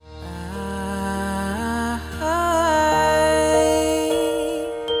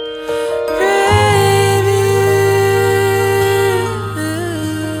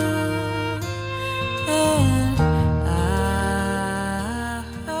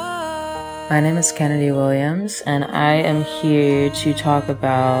My name is Kennedy Williams, and I am here to talk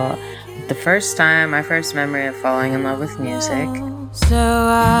about my first memory of falling in love with music. So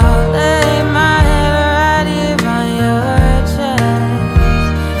I'll lay my head right here on your chest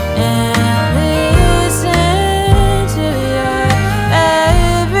and listen to your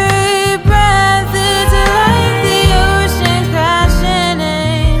every breath. It's like the ocean crashing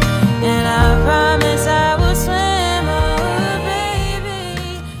in, and I promise I will swim. Oh,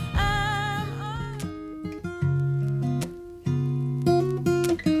 baby,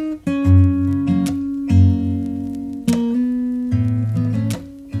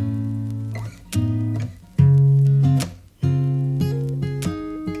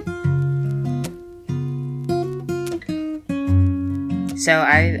 So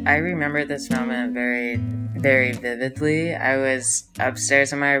I remember this moment very, very vividly. I was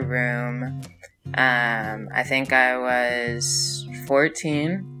upstairs in my room. I think I was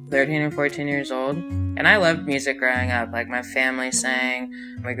 13 or 14 years old. And I loved music growing up. Like, my family sang.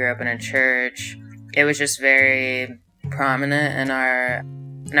 We grew up in a church. It was just very prominent in our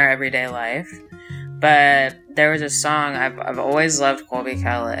everyday life. But there was a song, I've always loved Colbie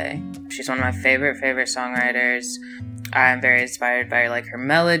Caillat. She's one of my favorite songwriters. I'm very inspired by her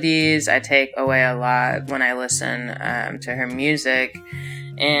melodies. I take away a lot when I listen to her music.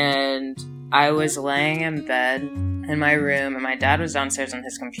 And I was laying in bed in my room, and my dad was downstairs on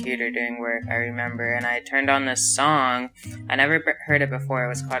his computer doing work, I remember. And I turned on this song. I never heard it before. It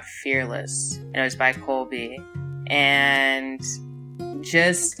was called Fearless, and it was by Colbie. And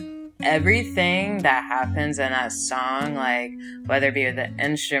just everything that happens in that song, like whether it be with the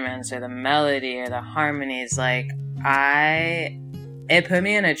instruments or the melody or the harmonies, it put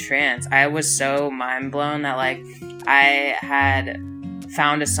me in a trance. I was so mind blown that I had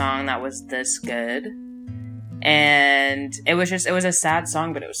found a song that was this good. And it was a sad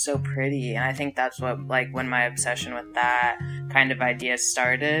song, but it was so pretty. And I think that's what, when my obsession with that kind of idea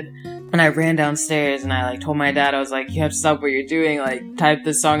started. And I ran downstairs and I told my dad, I was like, you have to stop what you're doing, type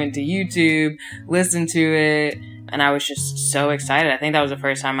this song into YouTube, listen to it. And I was just so excited. I think that was the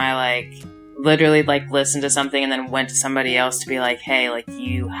first time I literally listened to something and then went to somebody else to be like, hey,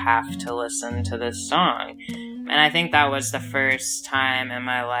 you have to listen to this song. And I think that was the first time in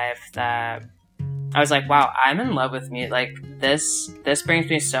my life that I was like, wow, I'm in love with music. This brings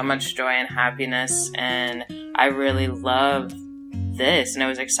me so much joy and happiness, and I really love this. And it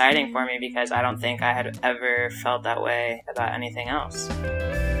was exciting for me because I don't think I had ever felt that way about anything else.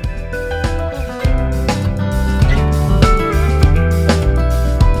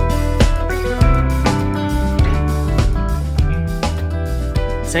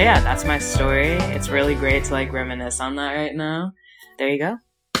 So yeah, that's my story. It's really great to reminisce on that right now. There you go.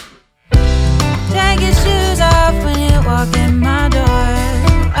 take your shoes off when you walk in my door.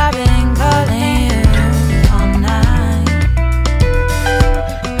 I've been calling